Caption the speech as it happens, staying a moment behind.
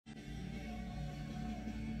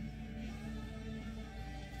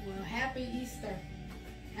happy Easter.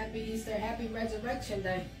 Happy Easter. Happy Resurrection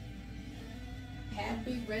Day.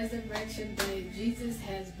 Happy Resurrection Day. Jesus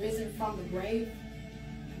has risen from the grave.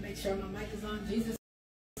 Make sure my mic is on. Jesus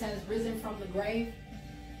has risen from the grave.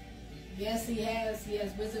 Yes, he has. He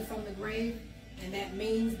has risen from the grave. And that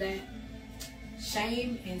means that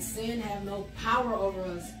shame and sin have no power over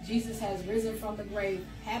us. Jesus has risen from the grave.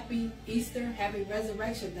 Happy Easter. Happy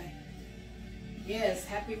Resurrection Day. Yes,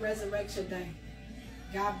 happy Resurrection Day.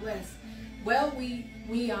 God bless. Well,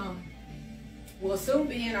 we'll soon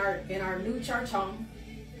be in our new church home,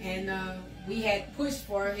 and we had pushed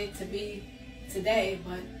for it to be today,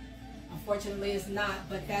 but unfortunately it's not.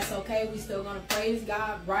 But that's okay. We're still going to praise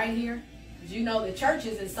God right here. Because you know the church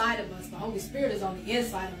is inside of us. The Holy Spirit is on the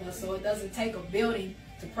inside of us, so it doesn't take a building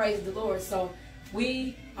to praise the Lord. So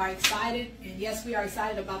we are excited, and yes, we are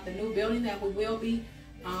excited about the new building that we will be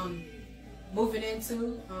moving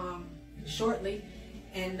into shortly,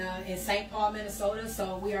 and in St. Paul, Minnesota.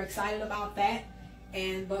 So we are excited about that.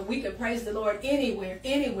 But we can praise the Lord anywhere.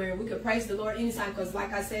 We can praise the Lord anytime, because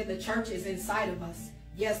like I said, the church is inside of us.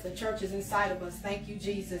 Yes, the church is inside of us. Thank you,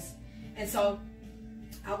 Jesus. And so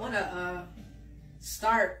I want to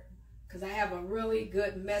start, because I have a really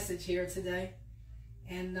good message here today.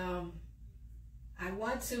 And I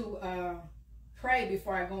want to pray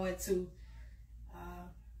before I go into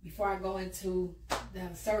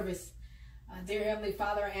the service. Dear Heavenly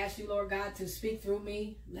Father, I ask you, Lord God, to speak through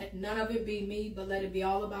me. Let none of it be me, but let it be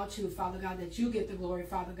all about you, Father God, that you get the glory,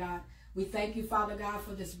 Father God. We thank you, Father God,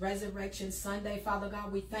 for this Resurrection Sunday, Father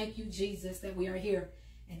God. We thank you, Jesus, that we are here.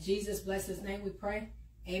 In Jesus' blessed name we pray.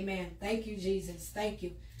 Amen. Thank you, Jesus. Thank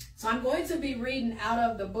you. So I'm going to be reading out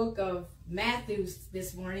of the book of Matthew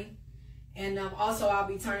this morning. And also I'll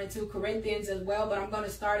be turning to Corinthians as well, but I'm going to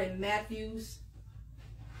start in Matthew's.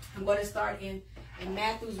 I'm going to start in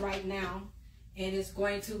Matthew's right now. And it's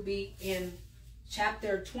going to be in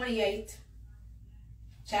chapter 28,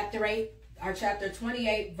 chapter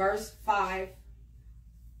 28, verse 5.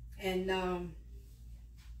 And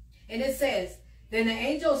it says, "Then the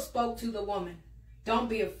angel spoke to the woman. Don't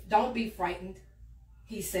be frightened,"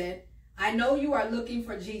 he said. "I know you are looking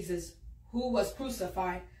for Jesus, who was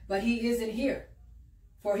crucified, but he isn't here.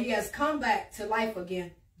 For he has come back to life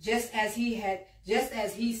again, just as he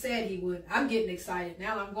said he would." I'm getting excited.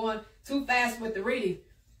 Now I'm going too fast with the reading.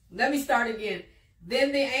 Let me start again.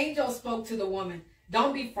 "Then the angel spoke to the woman.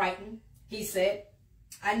 Don't be frightened," he said.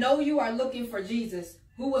 "I know you are looking for Jesus,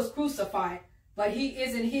 who was crucified, but he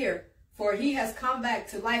isn't here, for he has come back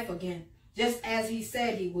to life again, just as he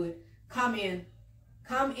said he would. Come in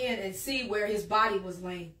and see where his body was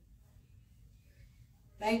laying."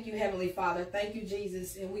 Thank you, Heavenly Father. Thank you,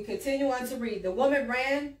 Jesus. And we continue on to read. "The woman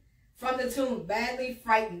ran from the tomb, badly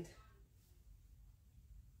frightened."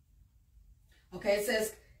 Okay, it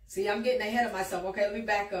says, see, I'm getting ahead of myself. Okay, let me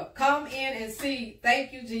back up. "Come in and see."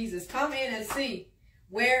 Thank you, Jesus. "Come in and see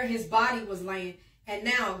where his body was laying. And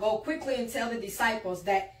now go quickly and tell the disciples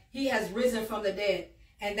that he has risen from the dead,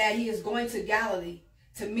 and that he is going to Galilee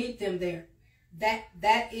to meet them there."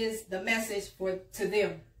 That is the message to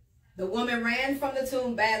them. The woman ran from the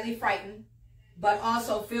tomb badly frightened, but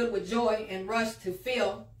also filled with joy, and rushed to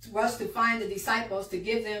find the disciples to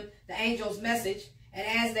give them the angel's message. And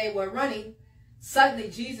as they were running, suddenly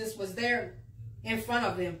Jesus was there in front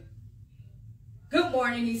of them. "Good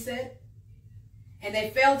morning," he said. And they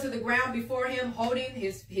fell to the ground before him, holding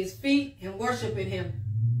his feet and worshiping him.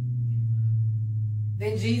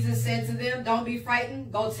 Then Jesus said to them, "Don't be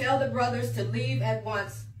frightened. Go tell the brothers to leave at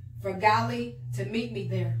once for Galilee to meet me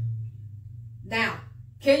there." Now,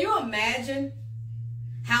 can you imagine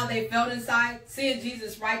how they felt inside, seeing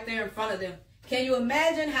Jesus right there in front of them? Can you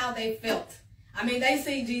imagine how they felt? I mean, they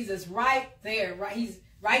see Jesus right there, he's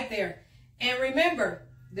right there. And remember,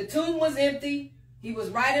 the tomb was empty. He was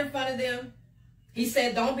right in front of them. He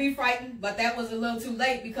said, "Don't be frightened," but that was a little too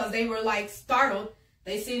late, because they were like startled.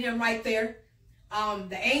 They seen him right there.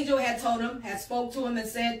 The angel had spoke to him and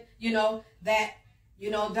said,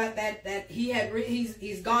 that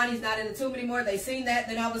he's gone. He's not in the tomb anymore. They seen that.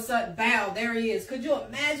 Then all of a sudden, bow, there he is. Could you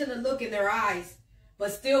imagine the look in their eyes?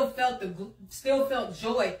 But still felt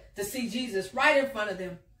joy to see Jesus right in front of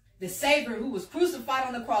them, the Savior who was crucified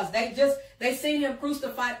on the cross. They seen him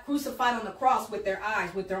crucified on the cross with their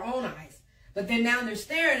eyes, with their own eyes. But then now they're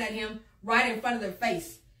staring at him right in front of their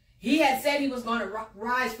face. He had said he was going to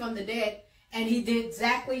rise from the dead, and he did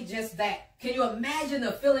exactly just that. Can you imagine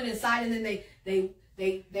the feeling inside? And then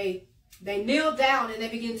they kneel down and they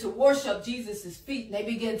begin to worship Jesus' feet. And they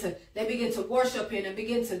begin to worship him and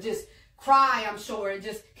begin to just cry, I'm sure. And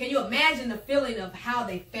just, can you imagine the feeling of how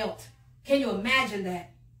they felt? Can you imagine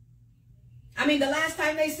that? I mean, the last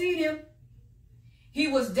time they seen him, he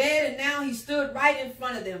was dead, and now he stood right in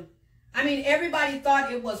front of them. I mean, everybody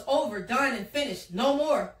thought it was over, done, and finished. No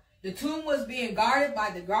more. The tomb was being guarded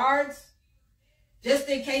by the guards, just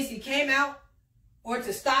in case he came out, or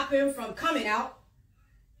to stop him from coming out.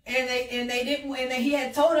 And he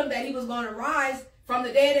had told them that he was going to rise from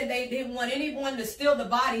the dead, and they didn't want anyone to steal the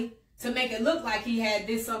body to make it look like he had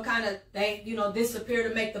did some kind of thing, disappear,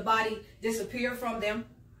 to make the body disappear from them.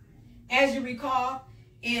 As you recall,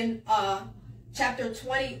 in chapter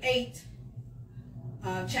 28,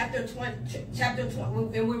 chapter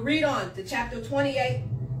 20, and we read on to chapter 28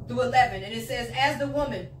 through 11, and it says, as the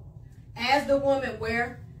women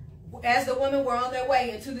were on their way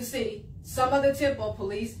into the city, some of the temple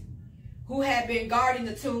police who had been guarding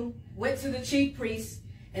the tomb went to the chief priests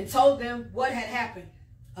and told them what had happened.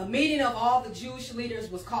 A meeting of all the Jewish leaders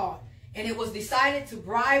was called, and it was decided to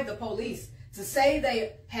bribe the police to say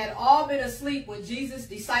they had all been asleep when Jesus'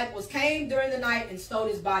 disciples came during the night and stole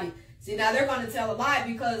his body. See, now they're going to tell a lie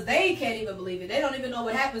because they can't even believe it. They don't even know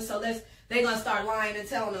what happened, so they're going to start lying and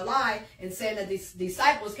telling a lie and saying that these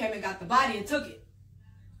disciples came and got the body and took it.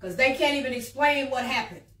 Because they can't even explain what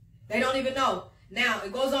happened. They don't even know. Now,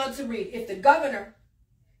 it goes on to read, if the governor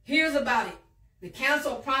hears about it, the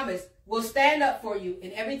council promised, we'll stand up for you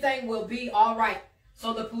and everything will be all right.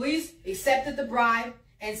 So the police accepted the bribe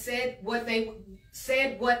and said what they would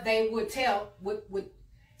what they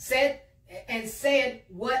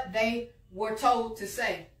were told to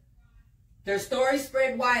say. Their story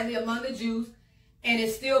spread widely among the Jews and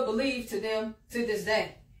is still believed to them to this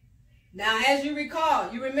day. Now, as you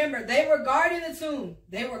recall, you remember, they were guarding the tomb.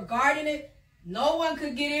 They were guarding it. No one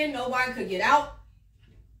could get in. No one could get out.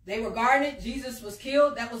 They were guarding it. Jesus was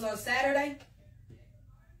killed. That was on Saturday.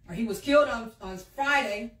 Or he was killed on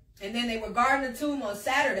Friday. And then they were guarding the tomb on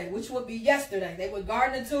Saturday, which would be yesterday. They were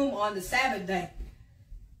guarding the tomb on the Sabbath day.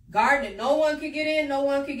 Guarding it. No one could get in. No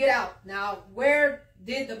one could get out. Now, where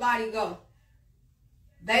did the body go?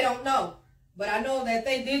 They don't know. But I know that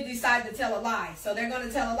they did decide to tell a lie. So they're going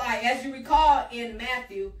to tell a lie. As you recall in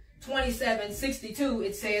Matthew 27:62,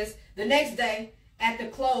 it says, the next day, at the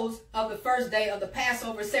close of the first day of the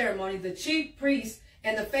Passover ceremony, the chief priests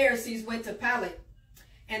and the Pharisees went to Pilate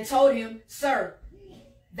and told him, sir,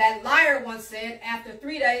 that liar once said, after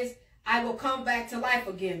 3 days, I will come back to life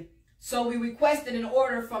again. So we requested an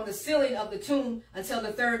order from the sealing of the tomb until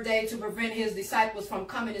the third day to prevent his disciples from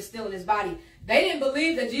coming and stealing his body. They didn't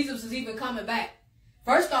believe that Jesus was even coming back.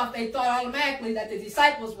 First off, they thought automatically that the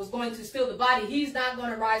disciples was going to steal the body. He's not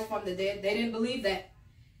going to rise from the dead. They didn't believe that.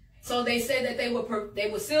 So they said that they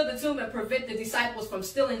would seal the tomb and prevent the disciples from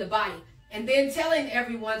stealing the body. And then telling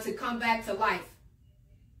everyone to come back to life.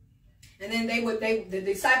 And then the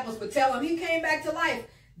disciples would tell them he came back to life.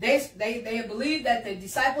 They believed that the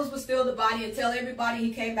disciples would steal the body and tell everybody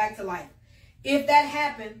he came back to life. If that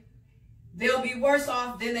happened, they'll be worse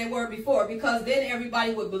off than they were before, because then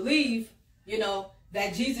everybody would believe,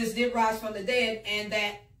 that Jesus did rise from the dead and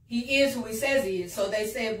that he is who he says he is. So they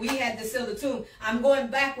said we had to seal the tomb. I'm going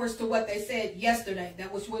backwards to what they said yesterday,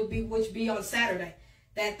 which would be on Saturday.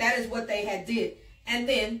 That is what they had did. And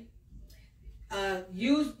then so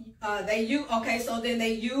then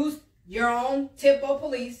they used your own temple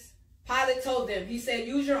police. Pilate told them, he said,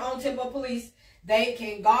 use your own temple police. They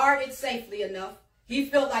can guard it safely enough. He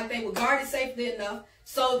felt like they would guard it safely enough.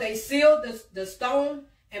 So they sealed the stone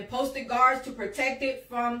and posted guards to protect it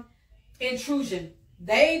from intrusion.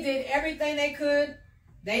 They did everything they could.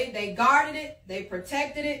 They guarded it. They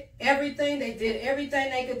protected it. Everything. They did everything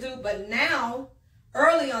they could do. But now,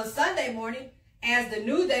 early on Sunday morning, as the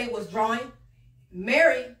new day was drawing,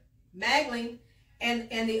 Mary Magdalene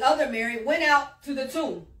and the other Mary went out to the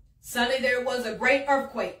tomb. Suddenly there was a great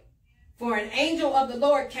earthquake. For an angel of the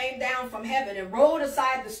Lord came down from heaven and rolled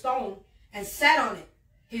aside the stone and sat on it.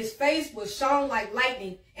 His face was shone like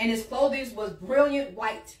lightning, and his clothing was brilliant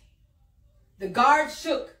white. The guards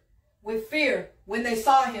shook with fear when they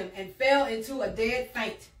saw him and fell into a dead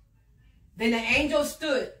faint. Then the angel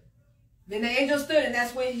stood. And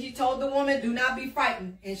that's when he told the woman, do not be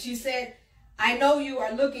frightened. And she said, I know you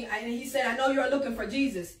are looking, and he said, I know you are looking for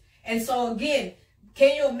Jesus. And so again,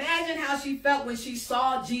 can you imagine how she felt when she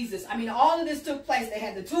saw Jesus? I mean, all of this took place. They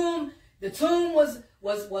had the tomb. The tomb was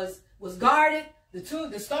guarded.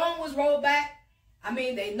 The stone was rolled back. I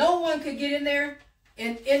mean, no one could get in there.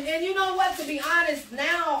 And you know what? To be honest,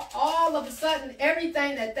 now all of a sudden,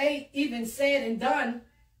 everything that they even said and done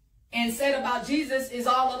and said about Jesus is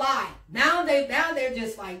all a lie. Now they're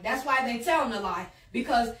just like, that's why they tell them a lie,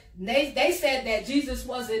 because they said that Jesus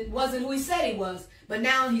wasn't who he said he was. But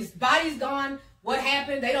now his body's gone. what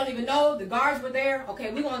happened. They don't even know. The guards were there.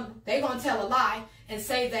 Okay, they're going to tell a lie and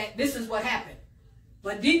say that this is what happened.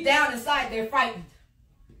 But deep down inside, they're frightened.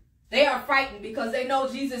 They are frightened because they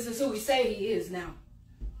know Jesus is who he say he is now.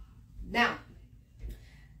 Now,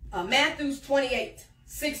 Matthew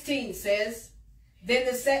 28:16 says, Then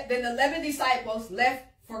the 11 disciples left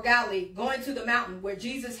for Galilee, going to the mountain where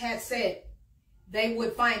Jesus had said they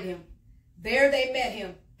would find him. There they met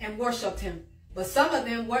him and worshipped him. But some of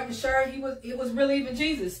them weren't sure it was really even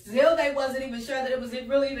Jesus. Still, they wasn't even sure that it was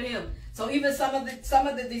really even him. So even some of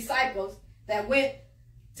the disciples that went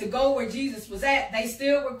to go where Jesus was at, they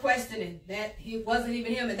still were questioning that he wasn't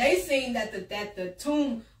even him. And they seen that the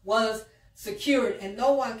tomb was secured and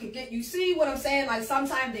no one could get. You see what I'm saying? Like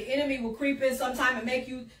sometimes the enemy will creep in sometime and make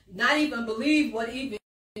you not even believe what even.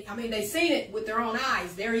 I mean, they seen it with their own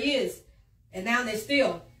eyes. There he is. And now they're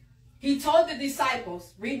still. He told the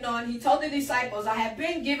disciples, reading on, he told the disciples, I have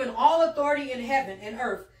been given all authority in heaven and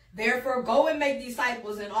earth. Therefore, go and make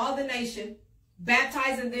disciples in all the nation,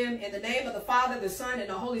 baptizing them in the name of the Father, the Son, and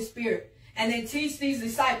the Holy Spirit. And then teach these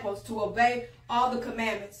disciples to obey all the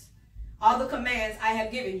commands I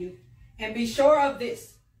have given you. And be sure of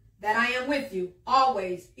this, that I am with you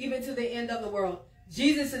always, even to the end of the world.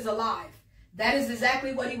 Jesus is alive. That is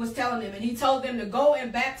exactly what he was telling them. And he told them to go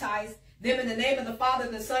and baptize them in the name of the Father,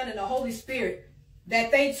 the Son, and the Holy Spirit,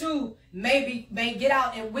 that they too may get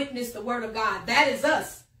out and witness the word of God. That is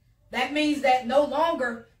us. That means that no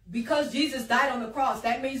longer, because Jesus died on the cross,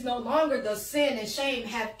 that means no longer does sin and shame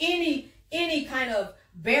have any kind of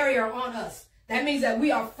barrier on us. That means that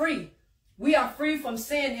we are free. We are free from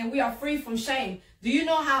sin and we are free from shame. Do you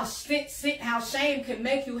know how shame can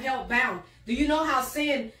make you held bound? Do you know how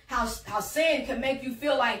sin can make you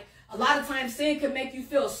feel like, a lot of times sin can make you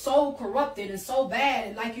feel so corrupted and so bad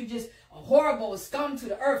and like you just a horrible scum to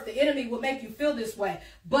the earth. The enemy will make you feel this way.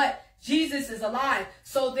 But Jesus is alive.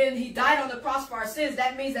 So then he died on the cross for our sins.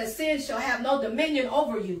 That means that sin shall have no dominion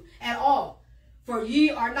over you at all. For ye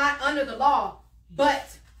are not under the law,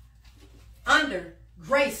 but under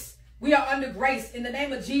grace. We are under grace in the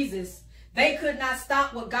name of Jesus. They could not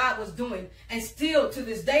stop what God was doing. And still, to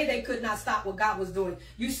this day, they could not stop what God was doing.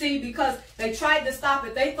 You see, because they tried to stop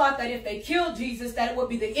it. They thought that if they killed Jesus, that it would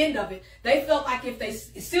be the end of it. They felt like if they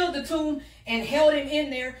sealed the tomb and held him in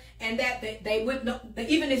there, and that they would not,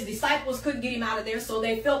 even his disciples couldn't get him out of there, so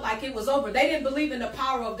they felt like it was over. They didn't believe in the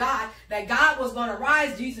power of God, that God was going to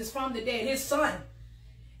rise Jesus from the dead, his son,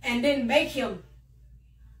 and then make him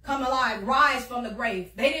come alive, rise from the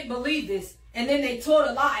grave. They didn't believe this. And then they told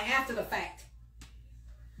a lie after the fact.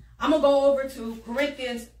 I'm going to go over to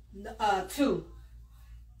Corinthians 2.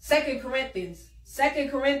 2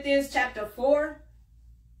 Corinthians chapter 4,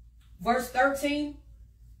 verse 13.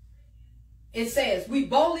 It says, we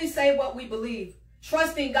boldly say what we believe,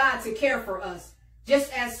 trusting God to care for us,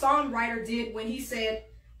 just as Psalm writer did when he said,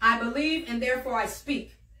 I believe and therefore I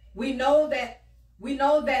speak. We know that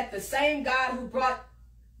the same God who brought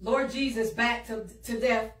Lord Jesus back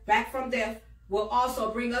from death, will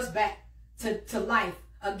also bring us back to life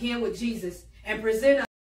again with Jesus and present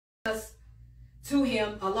us to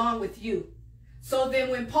him along with you. So then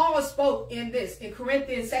when Paul spoke in 2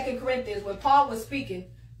 Corinthians, when Paul was speaking,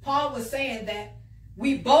 Paul was saying that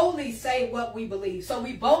we boldly say what we believe. So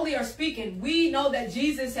we boldly are speaking. We know that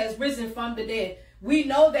Jesus has risen from the dead. We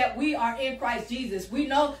know that we are in Christ Jesus. We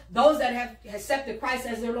know those that have accepted Christ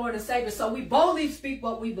as their Lord and Savior. So we boldly speak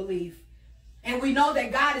what we believe. And we know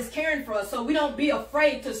that God is caring for us. So we don't be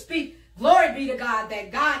afraid to speak. Glory be to God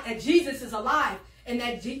that Jesus is alive. And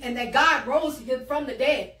that God rose him from the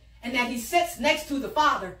dead. And that he sits next to the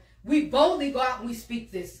Father. We boldly go out and we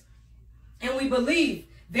speak this. And we believe.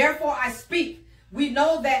 Therefore I speak. We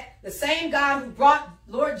know that the same God who brought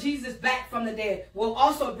Lord Jesus back from the dead will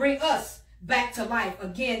also bring us back to life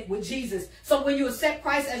again with Jesus. So when you accept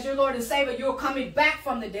Christ as your Lord and Savior, you're coming back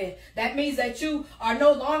from the dead. That means that you are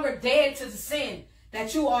no longer dead to the sin.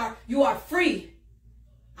 That you are free.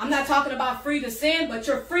 I'm not talking about free to sin, but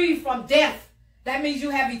you're free from death. That means you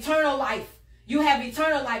have eternal life. You have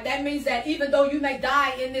eternal life. That means that even though you may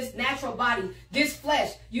die in this natural body, this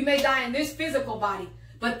flesh, you may die in this physical body,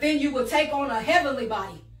 but then you will take on a heavenly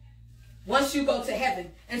body once you go to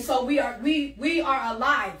heaven. And so we are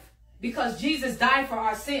alive. Because Jesus died for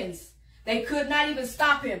our sins. They could not even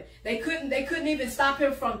stop him. They couldn't even stop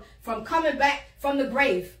him from coming back from the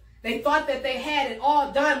grave. They thought that they had it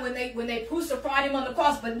all done when they crucified him on the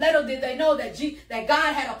cross. But little did they know that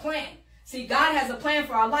God had a plan. See, God has a plan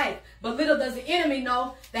for our life. But little does the enemy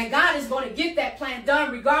know that God is going to get that plan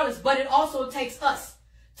done regardless. But it also takes us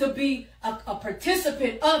to be a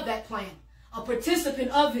participant of that plan. A participant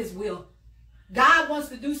of his will. God wants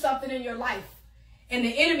to do something in your life. And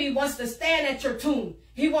the enemy wants to stand at your tomb.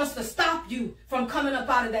 He wants to stop you from coming up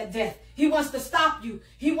out of that death. He wants to stop you.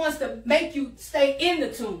 He wants to make you stay in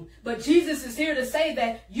the tomb. But Jesus is here to say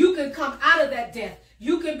that you can come out of that death.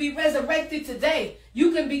 You can be resurrected today.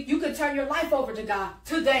 You can turn your life over to God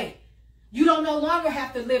today. You don't no longer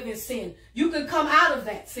have to live in sin. You can come out of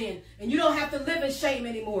that sin, and you don't have to live in shame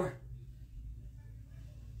anymore.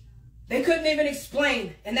 They couldn't even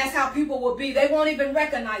explain, and that's how people will be. They won't even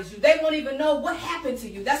recognize you. They won't even know what happened to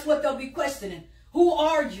you. That's what they'll be questioning. Who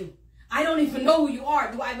are you? I don't even know who you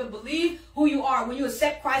are. Do I even believe who you are when you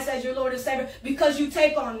accept Christ as your Lord and Savior? Because you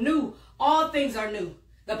take on new. All things are new.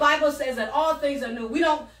 The Bible says that all things are new. We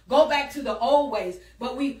don't go back to the old ways,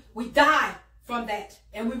 but we die from that,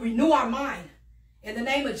 and we renew our mind. In the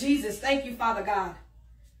name of Jesus, thank you, Father God.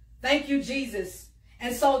 Thank you, Jesus.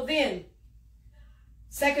 And so then,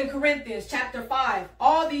 2 Corinthians chapter 5,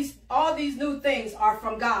 all these new things are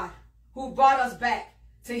from God, who brought us back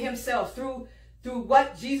to himself through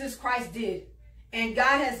what Jesus Christ did. And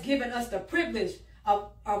God has given us the privilege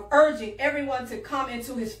of urging everyone to come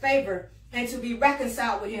into his favor and to be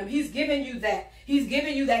reconciled with him. He's given you that. He's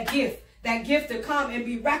given you that gift to come and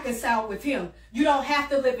be reconciled with him. You don't have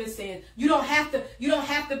to live in sin. You don't have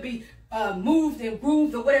to be moved and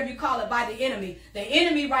grooved or whatever you call it by the enemy. The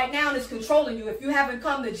enemy right now is controlling you. If you haven't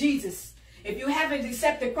come to Jesus, if you haven't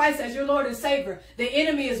accepted Christ as your Lord and Savior, the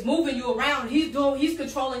enemy is moving you around. He's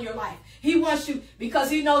controlling your life. He wants you, because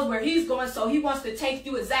he knows where he's going, so he wants to take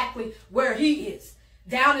you exactly where he is,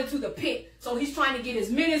 down into the pit. So he's trying to get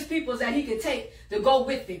as many people that he can take to go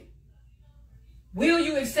with him. Will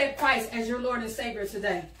you accept Christ as your Lord and Savior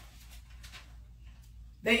today?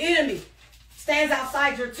 The enemy stands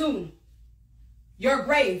outside your tomb, your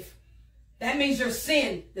grave. That means your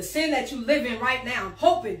sin, the sin that you live in right now,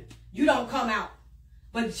 hoping you don't come out.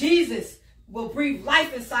 But Jesus will breathe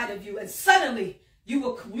life inside of you, and suddenly you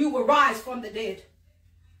will rise from the dead,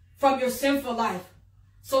 from your sinful life.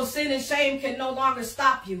 So sin and shame can no longer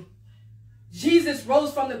stop you. Jesus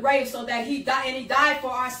rose from the grave so that he died, and he died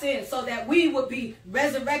for our sins, so that we would be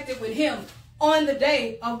resurrected with him on the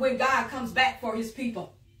day of when God comes back for his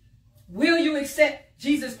people. Will you accept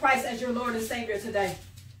Jesus Christ as your Lord and Savior today?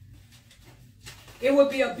 It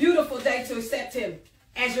would be a beautiful day to accept him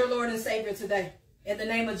as your Lord and Savior today. In the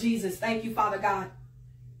name of Jesus, thank you, Father God.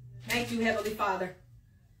 Thank you, Heavenly Father.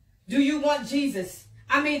 Do you want Jesus?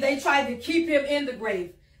 I mean, they tried to keep him in the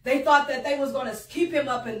grave. They thought that they was going to keep him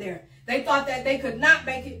up in there. They thought that they could not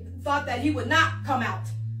make it, thought that he would not come out.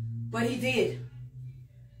 But he did.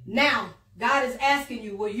 Now, God is asking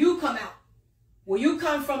you, will you come out? Will you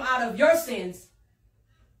come from out of your sins?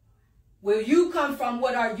 Will you come from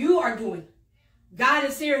what you are doing? God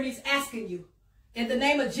is here and he's asking you, in the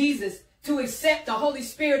name of Jesus, to accept the Holy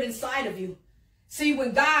Spirit inside of you. See,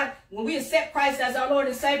 when we accept Christ as our Lord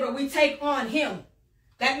and Savior, we take on him.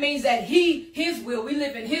 That means that his will, we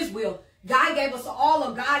live in his will. God gave us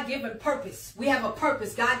all a God-given purpose. We have a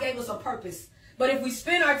purpose. God gave us a purpose. But if we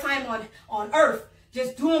spend our time on earth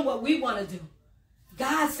just doing what we want to do,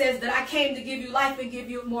 God says that I came to give you life and give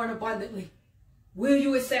you more abundantly. Will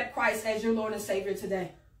you accept Christ as your Lord and Savior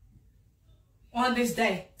today? On this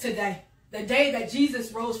day, today, the day that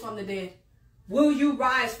Jesus rose from the dead, will you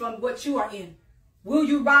rise from what you are in? Will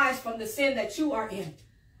you rise from the sin that you are in?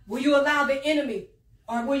 Will you allow the enemy,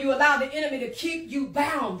 or will you allow the enemy to keep you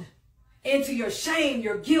bound into your shame,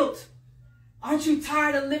 your guilt? Aren't you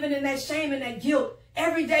tired of living in that shame and that guilt?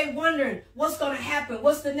 Every day wondering what's going to happen,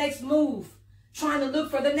 what's the next move? Trying to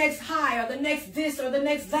look for the next high or the next this or the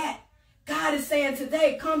next that. God is saying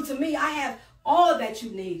today, come to me. I have all that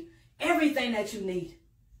you need, everything that you need.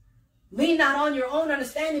 Lean not on your own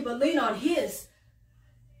understanding, but lean on his.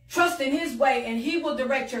 Trust in his way, and he will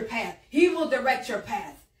direct your path. He will direct your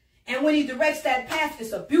path. And when he directs that path,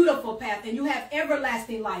 it's a beautiful path, and you have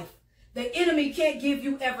everlasting life. The enemy can't give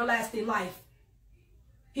you everlasting life.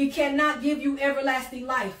 He cannot give you everlasting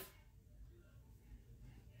life.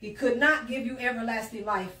 He could not give you everlasting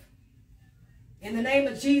life. In the name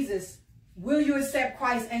of Jesus, will you accept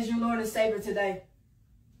Christ as your Lord and Savior today?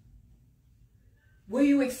 Will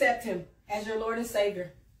you accept him as your Lord and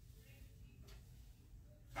Savior?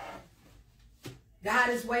 God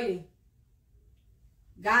is waiting.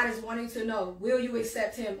 God is wanting to know, will you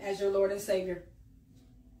accept him as your Lord and Savior?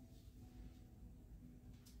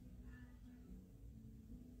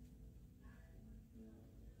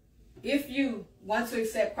 If you want to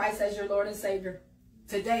accept Christ as your Lord and Savior,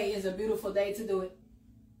 today is a beautiful day to do it.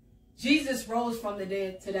 Jesus rose from the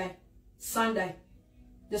dead today, Sunday.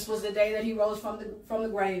 This was the day that he rose from the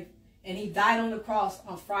grave, and he died on the cross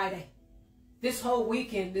on Friday. This whole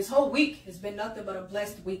week has been nothing but a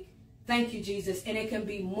blessed week. Thank you, Jesus. And it can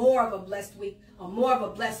be more of a blessed week, or more of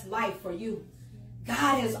a blessed life for you.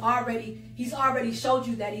 God has He's already showed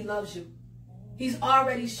you that he loves you. He's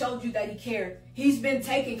already showed you that he cared. He's been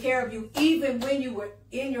taking care of you even when you were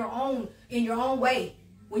in your own way.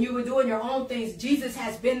 When you were doing your own things, Jesus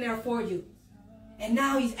has been there for you. And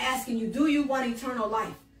now he's asking you, do you want eternal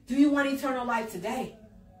life? Do you want eternal life today?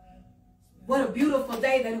 What a beautiful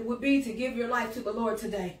day that it would be to give your life to the Lord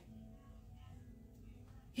today.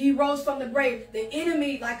 He rose from the grave. The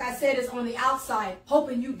enemy, like I said, is on the outside,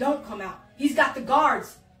 hoping you don't come out. He's got the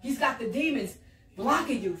guards. He's got the demons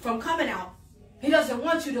blocking you from coming out. He doesn't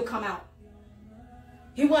want you to come out.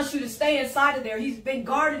 He wants you to stay inside of there. He's been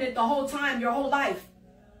guarding it the whole time, your whole life.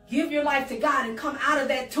 Give your life to God and come out of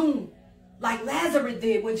that tomb like Lazarus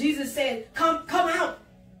did when Jesus said, come out.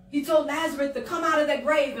 He told Lazarus to come out of that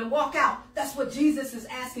grave and walk out. That's what Jesus is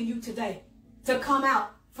asking you today, to come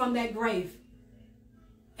out from that grave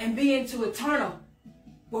and be into eternal.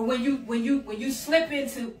 Where when you slip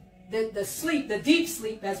into the sleep, the deep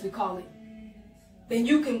sleep as we call it, then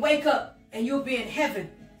you can wake up and you'll be in heaven.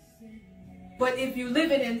 But if you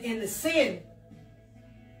live in the sin,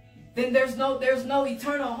 then there's no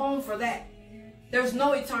eternal home for that. There's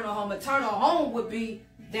no eternal home. Eternal home would be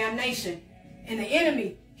damnation. And the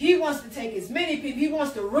enemy, he wants to take as many people, he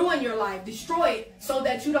wants to ruin your life, destroy it, so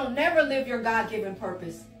that you don't never live your God-given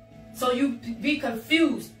purpose. So you be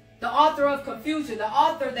confused. The author of confusion, the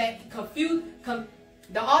author that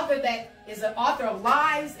is an author of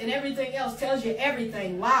lies and everything else, tells you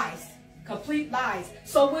everything, lies, complete lies.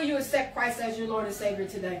 So will you accept Christ as your Lord and Savior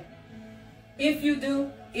today? If you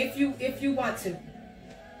do, if you want to.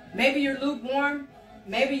 Maybe you're lukewarm,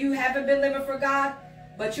 maybe you haven't been living for God,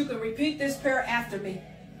 but you can repeat this prayer after me,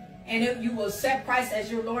 and you will accept Christ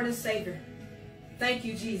as your Lord and Savior. Thank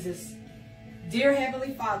you, Jesus. Dear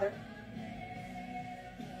Heavenly Father,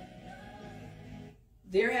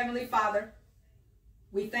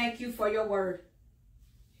 we thank you for your word.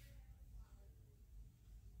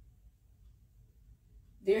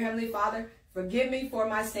 Dear Heavenly Father, forgive me for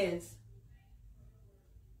my sins.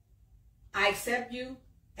 I accept you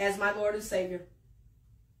as my Lord and Savior.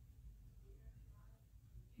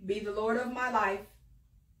 Be the Lord of my life.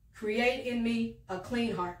 Create in me a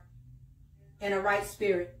clean heart and a right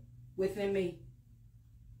spirit within me.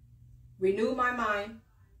 Renew my mind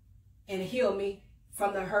and heal me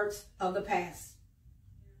from the hurts of the past.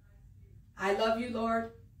 I love you,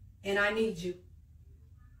 Lord, and I need you.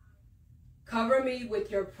 Cover me with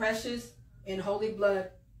your precious and holy blood,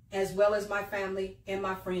 as well as my family and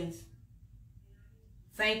my friends.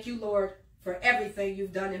 Thank you, Lord, for everything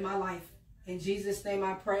you've done in my life. In Jesus' name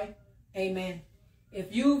I pray. Amen.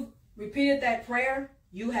 If you've repeated that prayer,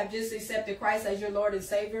 you have just accepted Christ as your Lord and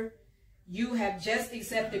Savior. You have just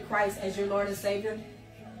accepted Christ as your Lord and Savior.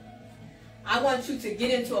 I want you to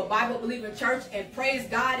get into a Bible-believing church and praise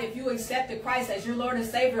God if you accepted Christ as your Lord and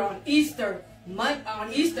Savior on Easter morning.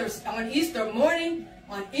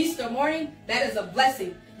 That is a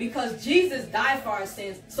blessing, because Jesus died for our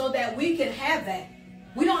sins so that we can have that.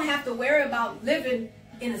 We don't have to worry about living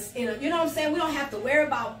in a you know what I'm saying? We don't have to worry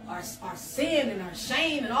about our sin and our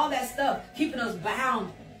shame and all that stuff keeping us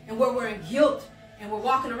bound, and where we're in guilt and we're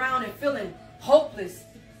walking around and feeling hopeless.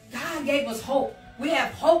 God gave us hope. We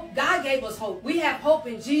have hope. God gave us hope. We have hope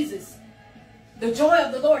in Jesus. The joy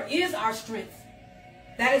of the Lord is our strength.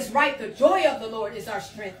 That is right. The joy of the Lord is our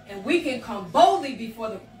strength. And we can come boldly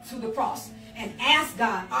to the cross and ask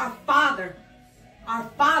God, our Father,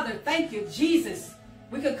 thank you, Jesus.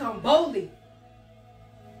 We can come boldly.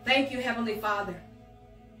 Thank you, Heavenly Father.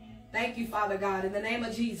 Thank you, Father God, in the name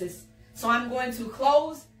of Jesus. So I'm going to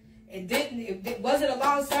close. It wasn't a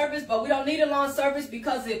long service, but we don't need a long service,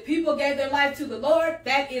 because if people gave their life to the Lord,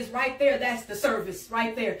 that is right there. That's the service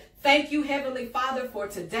right there. Thank you, Heavenly Father, for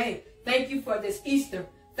today. Thank you for this Easter.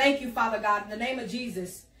 Thank you, Father God, in the name of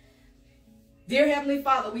Jesus. Dear Heavenly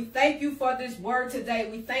Father, we thank you for this word today.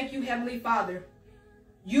 We thank you, Heavenly Father.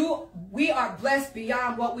 We are blessed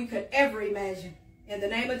beyond what we could ever imagine. In the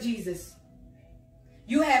name of Jesus.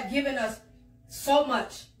 You have given us so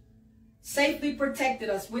much. Safely protected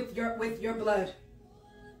us with your blood.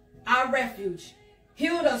 Our refuge.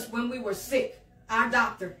 Healed us when we were sick. Our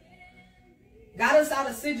doctor. Got us out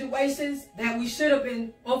of situations that we should have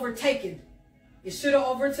been overtaken. It should have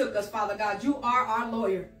overtook us, Father God. You are our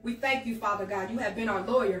lawyer. We thank you, Father God. You have been our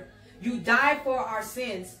lawyer. You died for our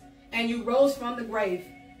sins, and you rose from the grave.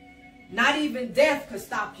 Not even death could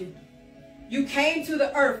stop you. You came to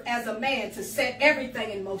the earth as a man to set everything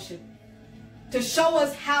in motion, to show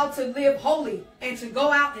us how to live holy and to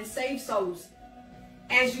go out and save souls.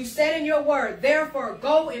 As you said in your word, therefore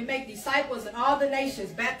go and make disciples in all the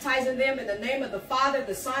nations, baptizing them in the name of the Father,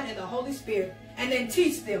 the Son, and the Holy Spirit, and then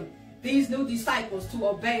teach them, these new disciples, to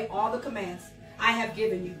obey all the commands I have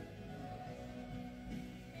given you.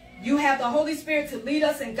 You have the Holy Spirit to lead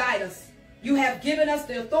us and guide us. You have given us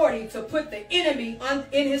the authority to put the enemy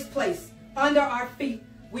in his place, under our feet.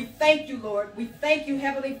 We thank you, Lord. We thank you,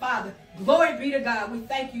 Heavenly Father. Glory be to God. We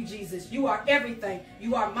thank you, Jesus. You are everything.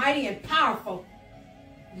 You are mighty and powerful.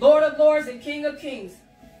 Lord of lords and King of kings,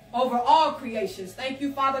 over all creations. Thank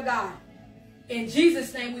you, Father God. In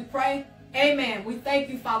Jesus' name we pray. Amen. We thank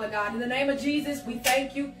you, Father God. In the name of Jesus, we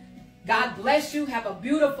thank you. God bless you. Have a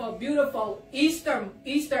beautiful, beautiful Easter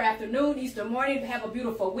afternoon, Easter morning. Have a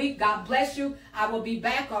beautiful week. God bless you. I will be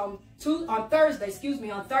back on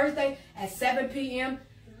Thursday at 7 p.m.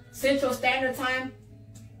 Central Standard Time.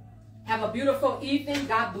 Have a beautiful evening.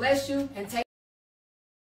 God bless you and take